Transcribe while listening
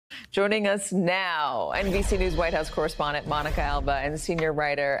Joining us now, NBC News White House correspondent Monica Alba and senior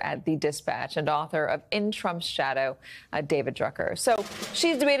writer at The Dispatch and author of In Trump's Shadow, David Drucker. So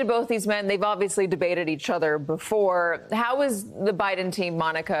she's debated both these men. They've obviously debated each other before. How is the Biden team,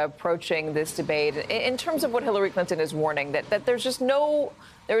 Monica, approaching this debate in terms of what Hillary Clinton is warning, that there's just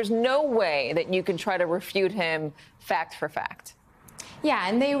there's no way that you can try to refute him fact for fact? Yeah,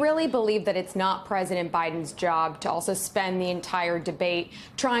 and they really believe that it's not President Biden's job to also spend the entire debate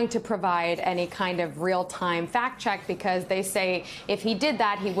trying to provide any kind of real-time fact check, because they say if he did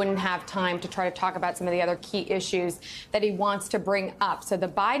that, he wouldn't have time to try to talk about some of the other key issues that he wants to bring up. So the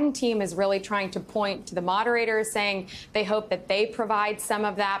Biden team is really trying to point to the moderators, saying they hope that they provide some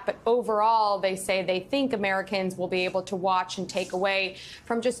of that. But overall, they say they think Americans will be able to watch and take away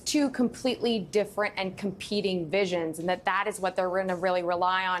from just two completely different and competing visions, and that is what they're going to really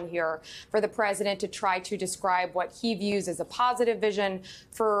rely on here for the president to try to describe what he views as a positive vision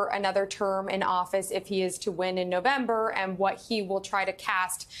for another term in office if he is to win in November, and what he will try to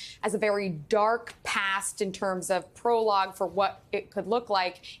cast as a very dark past in terms of prologue for what it could look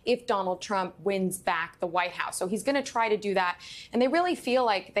like if Donald Trump wins back the White House. So he's going to try to do that. And they really feel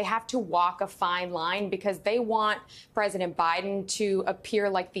like they have to walk a fine line, because they want President Biden to appear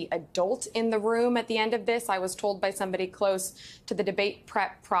like the adult in the room at the end of this. I was told by somebody close to the debate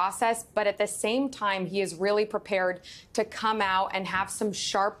prep process, but at the same time, he is really prepared to come out and have some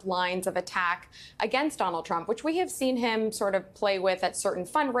sharp lines of attack against Donald Trump, which we have seen him sort of play with at certain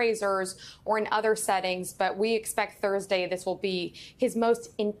fundraisers or in other settings. But we expect Thursday this will be his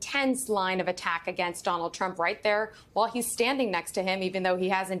most intense line of attack against Donald Trump, right there while he's standing next to him, even though he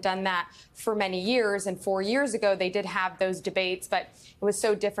hasn't done that for many years. And 4 years ago, they did have those debates, but it was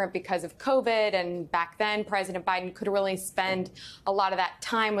so different because of COVID. And back then, President Biden could really spend a lot of that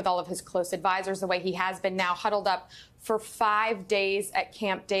time with all of his close advisors the way he has been now, huddled up for 5 days at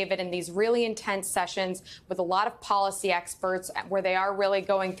Camp David in these really intense sessions with a lot of policy experts, where they are really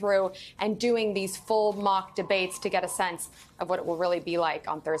going through and doing these full mock debates to get a sense of what it will really be like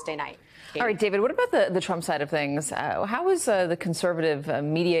on Thursday night. Katy. All right, David, what about the Trump side of things? How is the conservative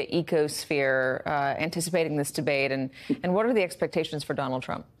media ecosphere anticipating this debate, and what are the expectations for Donald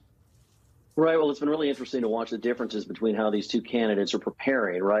Trump? Right. Well, it's been really interesting to watch the differences between how these two candidates are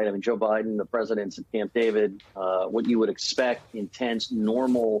preparing, right? I mean, Joe Biden, the president's at Camp David, what you would expect, intense,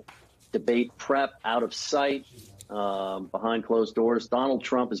 normal debate prep, out of sight, behind closed doors. Donald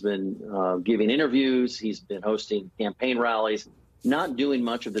Trump has been giving interviews. He's been hosting campaign rallies, not doing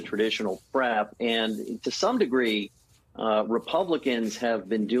much of the traditional prep. And to some degree, Republicans have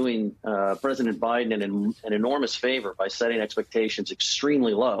been doing President Biden an enormous favor by setting expectations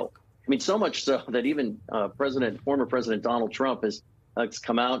extremely low. I mean, so much so that even former President Donald Trump has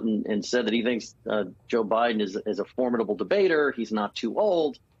come out and said that he thinks Joe Biden is a formidable debater. He's not too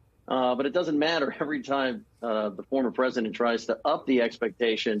old. But it doesn't matter. Every time the former president tries to up the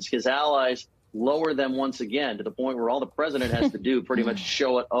expectations, his allies lower them once again, to the point where all the president has to do pretty much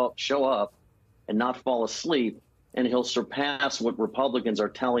show up and not fall asleep. And he'll surpass what Republicans are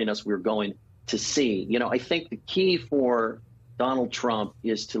telling us we're going to see. You know, I think the key for Donald Trump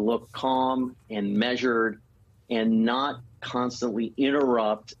is to look calm and measured and not constantly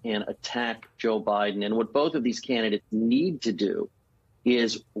interrupt and attack Joe Biden. And what both of these candidates need to do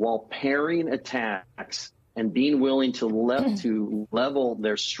is, while pairing attacks and being willing to level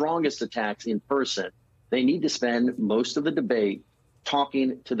their strongest attacks in person, they need to spend most of the debate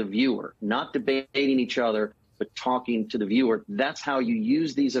talking to the viewer, not debating each other, but talking to the viewer. That's how you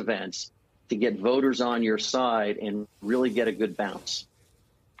use these events to get voters on your side and really get a good bounce.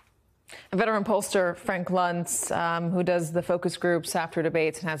 A veteran pollster, Frank Luntz, who does the focus groups after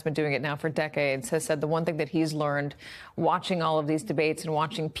debates and has been doing it now for decades, has said the one thing that he's learned watching all of these debates and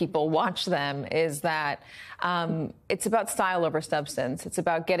watching people watch them is that it's about style over substance. It's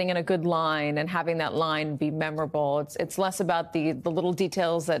about getting in a good line and having that line be memorable. It's less about the little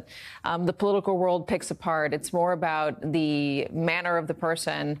details that the political world picks apart. It's more about the manner of the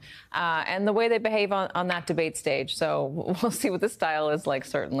person and the way they behave on that debate stage. So we'll see what the style is like,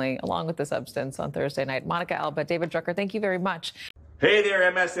 certainly, along with the substance on Thursday night. Monica Alba, David Drucker, thank you very much. Hey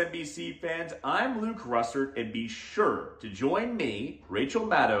there, MSNBC fans. I'm Luke Russert, and be sure to join me, Rachel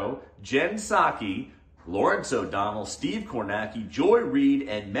Maddow, Jen Psaki, Lawrence O'Donnell, Steve Kornacki, Joy Reid,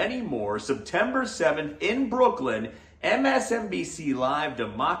 and many more September 7th in Brooklyn, MSNBC Live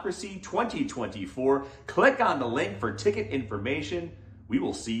Democracy 2024. Click on the link for ticket information. We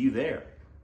will see you there.